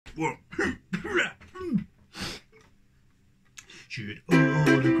Should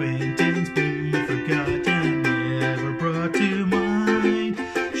old acquaintance be forgotten, never brought to mind?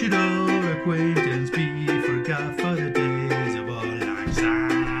 Should old acquaintance be forgot for the days of Auld Lang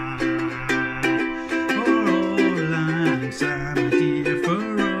Syne? For Auld Lang Syne, my dear,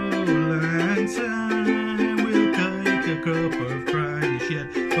 for Auld Lang Syne, we'll take a cup of Christmas yet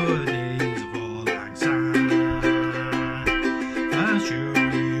for the days of Auld Lang Syne. I'm sure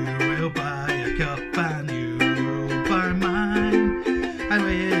you will buy a cup and you'll buy mine. I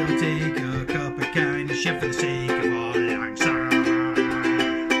will take a cup of kindness for the sake of Auld Lang Syne.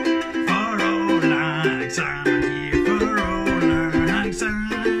 For Auld Lang Syne, my dear, for Auld Lang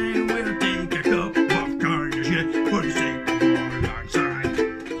Syne, we'll take a cup of kindness for the sake of Auld Lang Syne.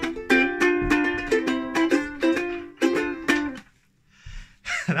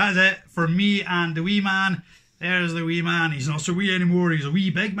 That's it for me and the wee man. There's the wee man. He's not so wee anymore. He's a wee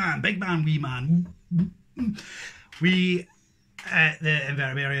big man, wee man. We the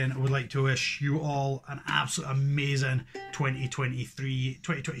Invertebrarian would like to wish you all an absolute amazing 2023.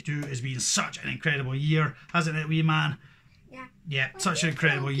 2022 has been such an incredible year, hasn't it, wee man? Yeah. Yeah, such an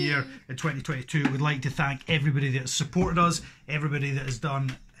incredible year in 2022. We'd like to thank everybody that has supported us, everybody that has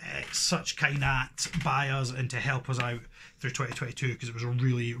done such kind acts by us and to help us out through 2022, because it was a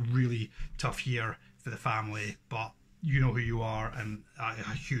really, really tough year for the family, but you know who you are, and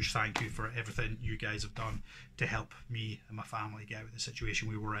a huge thank you for everything you guys have done to help me and my family get out of the situation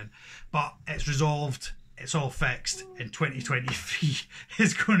we were in. But it's resolved, it's all fixed, and 2023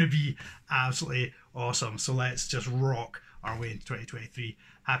 is going to be absolutely awesome. So let's just rock our way into 2023.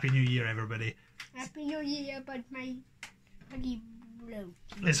 Happy New Year, everybody. Happy New Year, but my Huggy broke.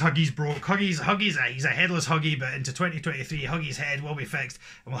 His Huggy's broke. Huggy's he's a headless Huggy, but into 2023, Huggy's head will be fixed,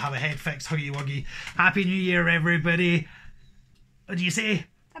 and we'll have a head fixed Huggy Wuggy. Happy New Year, everybody. What do you say?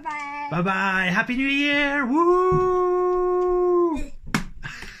 Bye-bye. Bye-bye. Happy New Year. Woo!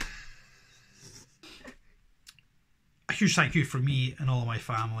 A huge thank you from me and all of my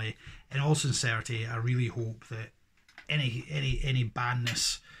family. In all sincerity, I really hope that any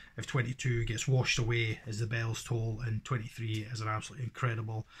badness of 22 gets washed away as the bells toll, and 23 is an absolutely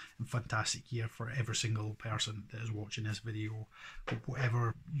incredible and fantastic year for every single person that is watching this video. Hope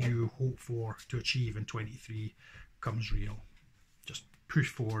whatever you hope for to achieve in 23 comes real. Just push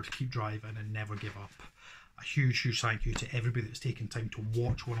forward, keep driving, and never give up. A huge thank you to everybody that's taken time to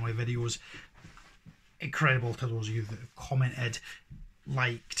watch one of my videos. Incredible to those of you that have commented,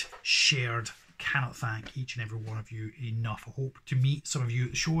 liked, shared. Cannot thank each and every one of you enough. I hope to meet some of you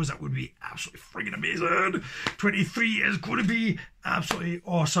at the shows. That would be absolutely friggin' amazing. 23 is going to be absolutely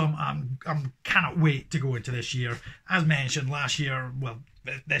awesome. I'm cannot wait to go into this year. As mentioned last year, well,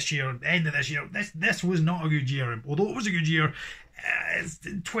 this year, end of this year, this was not a good year. Although it was a good year,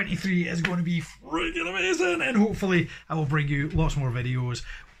 23 is going to be friggin' amazing, and hopefully I will bring you lots more videos,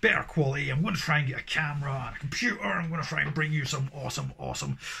 better quality. I'm going to try and get a camera and a computer. I'm going to try and bring you some awesome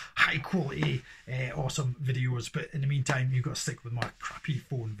high quality awesome videos, but in the meantime you've got to stick with my crappy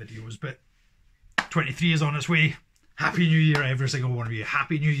phone videos. But 23 is on its way. Happy New Year, every single one of you.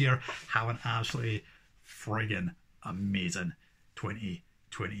 Happy New Year. Have an absolutely friggin' amazing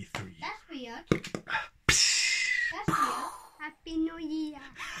 2023. That's weird. That's weird. Happy New Year.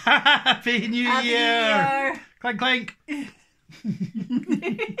 Happy New Year. Clank clank.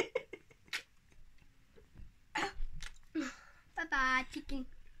 Bye-bye, chicken.